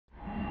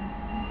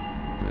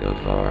The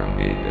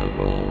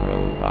formidable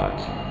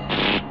robot.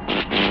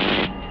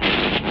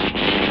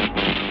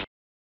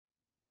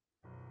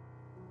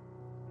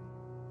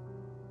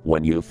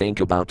 When you think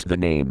about the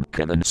name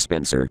Kevin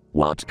Spencer,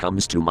 what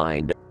comes to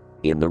mind?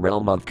 In the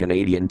realm of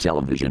Canadian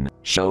television,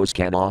 shows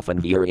can often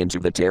veer into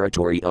the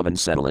territory of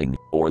unsettling,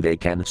 or they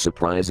can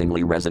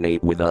surprisingly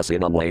resonate with us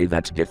in a way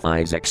that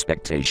defies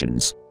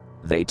expectations.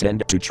 They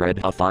tend to tread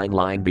a fine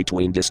line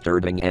between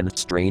disturbing and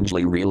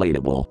strangely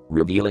relatable,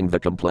 revealing the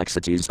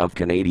complexities of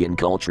Canadian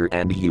culture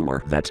and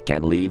humor that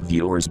can leave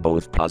viewers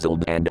both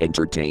puzzled and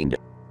entertained.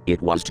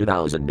 It was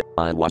 2000,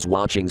 I was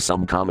watching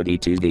some comedy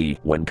TV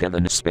when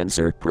Kevin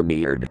Spencer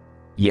premiered.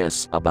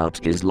 Yes,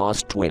 about his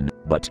lost twin,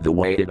 but the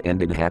way it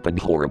ended happened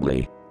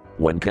horribly.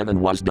 When Kevin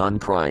was done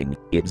crying,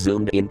 it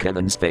zoomed in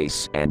Kevin's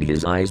face and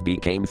his eyes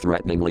became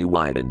threateningly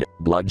widened,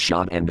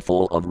 bloodshot and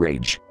full of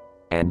rage.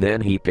 And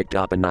then he picked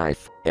up a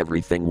knife,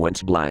 everything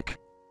went black.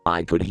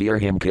 I could hear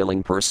him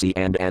killing Percy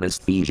and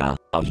Anesthesia,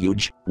 a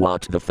huge,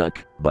 what the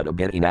fuck, but a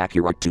bit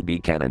inaccurate to be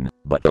canon,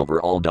 but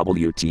overall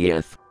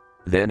WTF.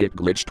 Then it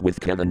glitched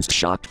with Kevin's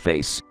shocked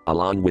face,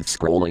 along with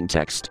scrolling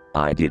text,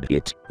 I did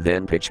it,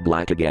 then pitch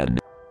black again.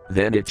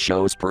 Then it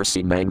shows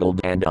Percy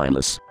mangled and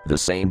eyeless, the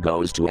same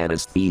goes to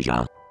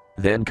Anesthesia.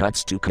 Then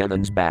cuts to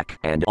Kevin's back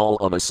and all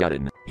of a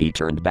sudden, he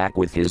turned back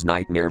with his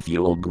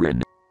nightmare-fueled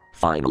grin.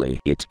 Finally,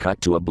 it cut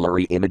to a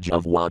blurry image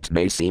of what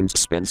may seem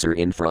Spencer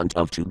in front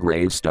of two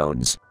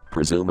gravestones,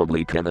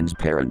 presumably Kevin's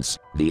parents.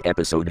 The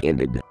episode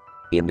ended.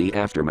 In the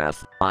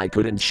aftermath, I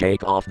couldn't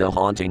shake off the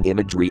haunting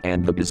imagery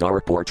and the bizarre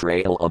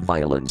portrayal of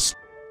violence.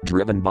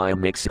 Driven by a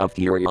mix of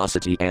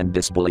curiosity and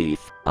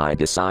disbelief, I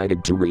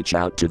decided to reach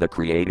out to the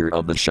creator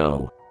of the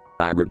show.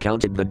 I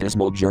recounted the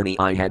dismal journey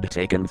I had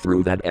taken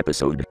through that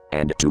episode,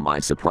 and to my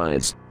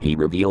surprise, he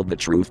revealed the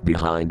truth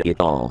behind it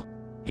all.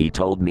 He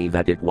told me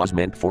that it was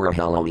meant for a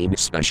Halloween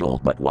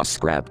special but was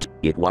scrapped.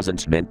 It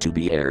wasn't meant to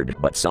be aired,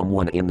 but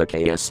someone in the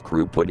KS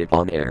crew put it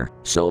on air,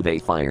 so they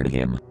fired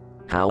him.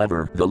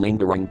 However, the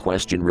lingering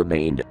question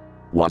remained.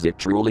 Was it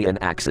truly an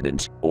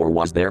accident, or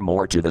was there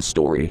more to the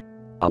story?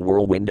 A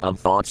whirlwind of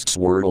thoughts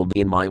swirled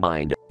in my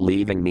mind,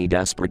 leaving me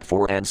desperate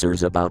for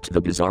answers about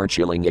the bizarre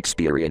chilling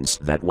experience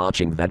that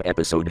watching that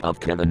episode of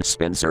Kevin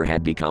Spencer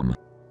had become.